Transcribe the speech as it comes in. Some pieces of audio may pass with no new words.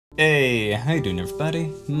Hey, how you doing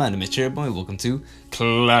everybody? My name is CherryBoy, welcome to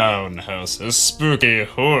Clown House, a spooky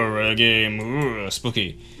horror game. Ooh,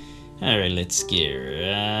 spooky. Alright, let's get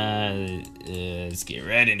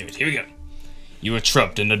right into it. Here we go. You are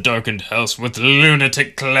trapped in a darkened house with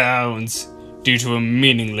lunatic clowns due to a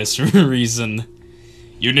meaningless reason.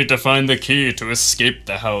 You need to find the key to escape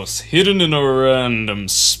the house, hidden in a random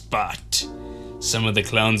spot. Some of the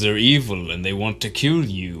clowns are evil and they want to kill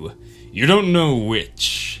you. You don't know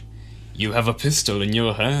which. You have a pistol in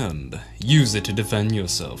your hand. Use it to defend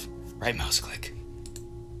yourself. Right mouse click.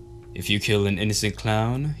 If you kill an innocent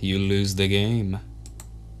clown, you lose the game.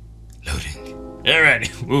 Loading.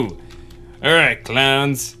 Alright, woo. Alright,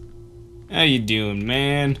 clowns. How you doing,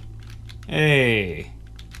 man? Hey.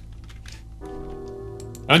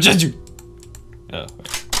 I'll judge you! Oh.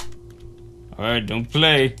 Alright, don't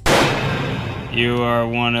play. You are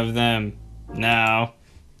one of them. Now.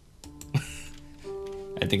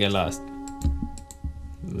 I think I lost.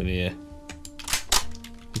 Let me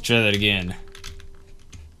try that again.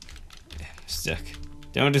 I'm stuck.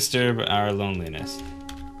 Don't disturb our loneliness.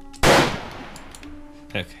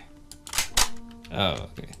 Okay. Oh,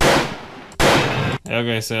 okay.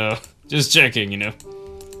 Okay, so just checking, you know.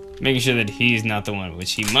 Making sure that he's not the one,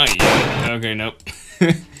 which he might. Okay, nope.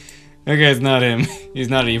 Okay, it's not him. He's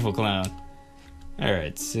not an evil clown.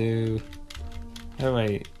 Alright, so how do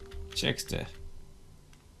I check stuff?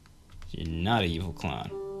 You're not an evil clown.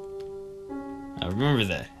 I remember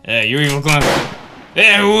that. Hey, you evil clown.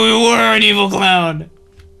 Hey, we were an evil clown!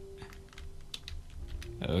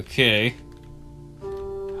 Okay.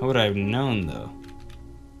 How would I have known, though?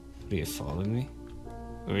 Do you follow me?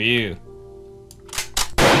 Who are you?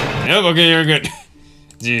 Nope, okay, you're good.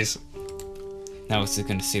 Jeez. Now is it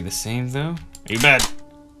gonna stay the same, though? Are you bad?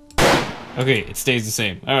 Okay, it stays the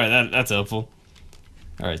same. Alright, that's helpful.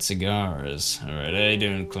 Alright, cigars. Alright, how you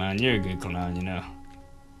doing, clown? You're a good clown, you know.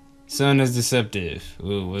 Sun is deceptive.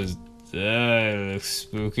 Ooh, was that looks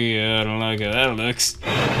spooky? I don't like how that looks.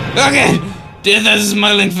 Okay! Did that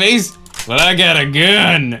smiling face? Well, I got a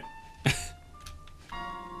gun!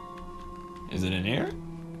 Is it in here?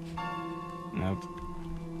 Nope.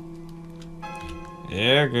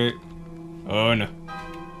 Yeah, okay. Oh no.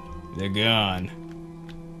 They're gone.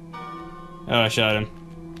 Oh, I shot him.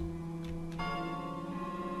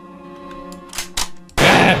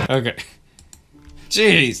 Okay.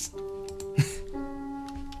 Jeez.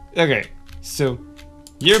 Okay, so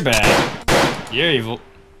you're bad. You're evil.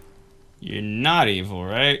 You're not evil,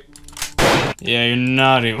 right? Yeah, you're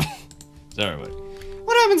not evil. Sorry, buddy.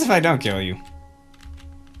 What happens if I don't kill you?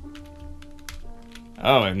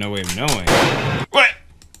 Oh, I have no way of knowing. What?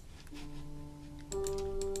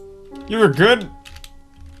 You were good?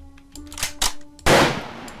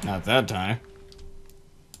 Not that time.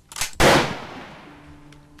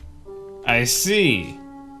 I see.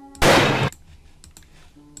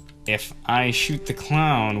 If I shoot the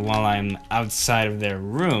clown while I'm outside of their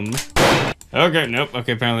room... Okay, nope.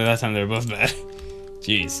 Okay, apparently that time they were both bad.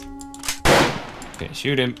 Jeez. Okay,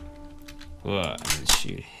 shoot him. Whoa, and then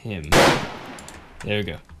shoot him. There we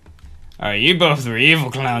go. Alright, you both were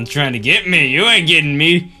evil clowns trying to get me. You ain't getting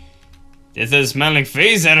me. Is that a smiling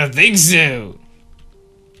face? I don't think so.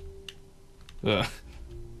 Ugh.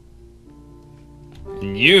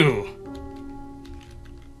 And you...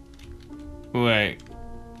 Wait.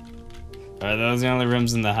 Are those the only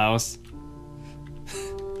rooms in the house?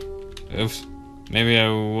 Oops. Maybe I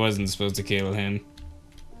wasn't supposed to kill him.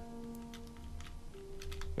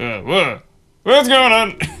 Whoa! What's going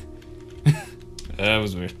on? That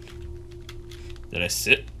was weird. Did I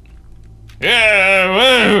sit?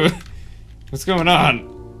 Yeah! Whoa! What's going on?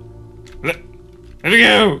 Let me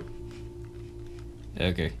go!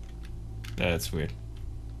 Okay. That's weird.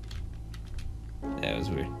 That was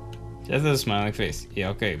weird. That's a smiling face. Yeah,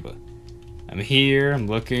 okay, but I'm here, I'm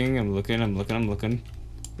looking.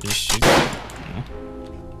 Just shoot.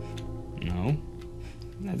 No.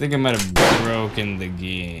 I think I might have broken the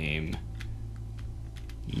game.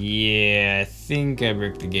 Yeah, I think I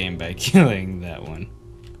broke the game by killing that one.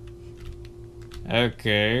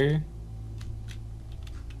 Okay.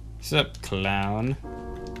 What's up, clown?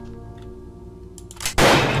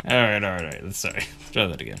 Alright. Sorry. Let's try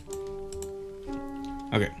that again.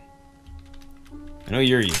 Okay. I know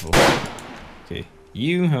you're evil. Okay.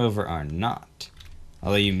 You, however, are not.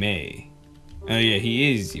 Although you may. Oh yeah,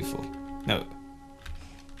 he is evil. No.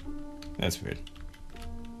 That's weird.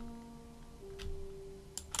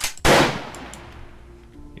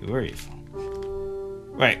 You were evil.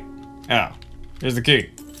 Wait. Oh. Here's the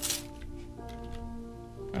key.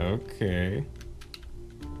 Okay.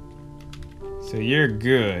 So you're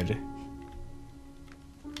good.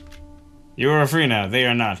 You are free now. They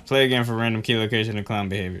are not. Play again for random key location and clown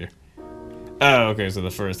behavior. Oh, okay, so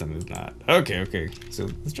the first time is not. Okay. So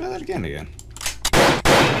let's try that again.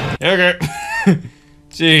 Okay.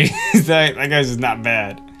 Jeez, that guy's just not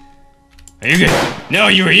bad. Are you good? No,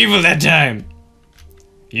 you were evil that time.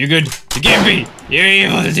 You good? You can't be. You're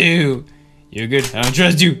evil too. You're good. I don't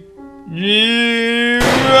trust you.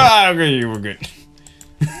 Okay, you were good.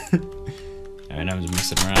 Alright, now I'm just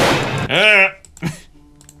messing around.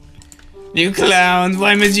 You clowns,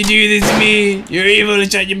 why must you do this to me? You're evil to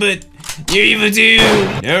shut your butt. You're evil too.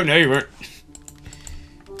 No, you weren't.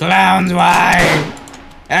 Clowns, why?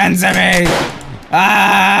 Answer me.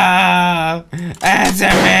 Answer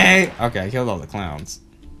me. Okay, I killed all the clowns.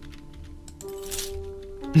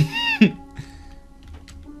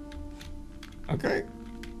 Okay.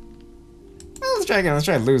 Well, let's try again. Let's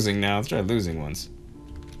try losing now. Let's try losing once.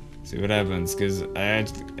 See what happens, because I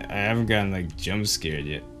haven't gotten like jump scared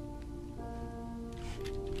yet.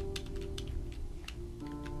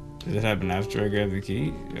 Does it happen after I grab the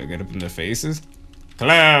key? Do I get up in their faces?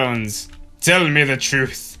 Clowns! Tell me the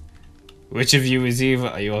truth! Which of you is evil?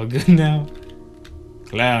 Are you all good now?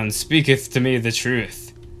 Clown speaketh to me the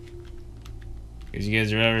truth. Because you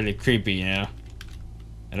guys are all really creepy, you know?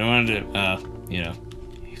 I don't want to, you know.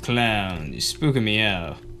 Clown, you're spooking me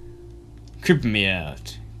out. Creeping me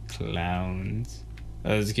out. Clowns. Oh,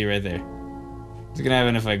 there's a key right there. What's gonna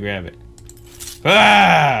happen if I grab it?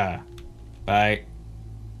 Ah! Bye.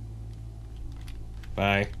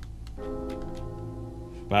 Bye.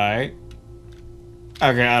 Bye.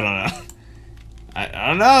 Okay, I don't know. I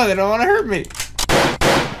don't know, they don't want to hurt me.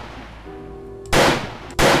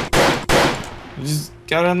 I just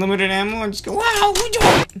got unlimited ammo and just go, wow, who'd you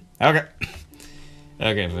want? Okay.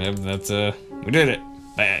 Okay, fam, that's, we did it.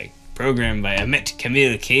 Programmed by Amit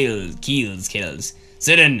Camille Keels.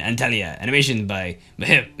 Sudden Antalya. Animation by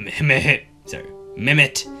Mehmet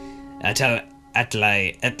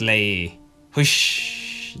Atlay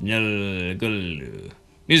Hush Nulgulu.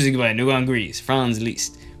 Music by Nugon Grease, Franz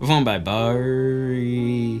Liszt. Performed by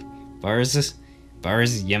Bars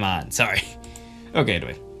Yaman. Sorry. Okay,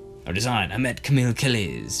 anyway. Our design, Amit Camille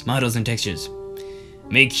Kelly's. Models and textures.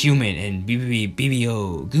 Make Human and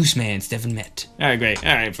BBO Gooseman Stefan Met. Alright, great.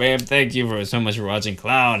 Alright, fam. Thank you so much for watching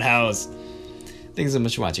Clown House. Thanks so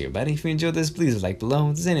much for watching, everybody. If you enjoyed this, please like below.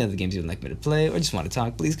 If there's any other games you'd like me to play or just want to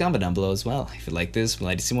talk, please comment down below as well. If you like this, would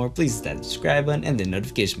like to see more, please hit that subscribe button and the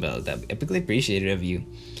notification bell. That would be epically appreciated of you.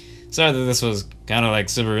 Sorry that this was kind of like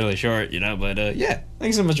super really short, you know, but yeah.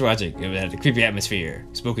 Thanks so much for watching. It had a creepy atmosphere.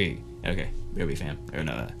 Spooky. Okay, Ruby fam. Or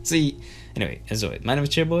no, see. Anyway, as always, my name is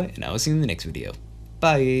CherryBoy, and I will see you in the next video.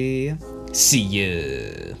 Bye. See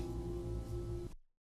ya.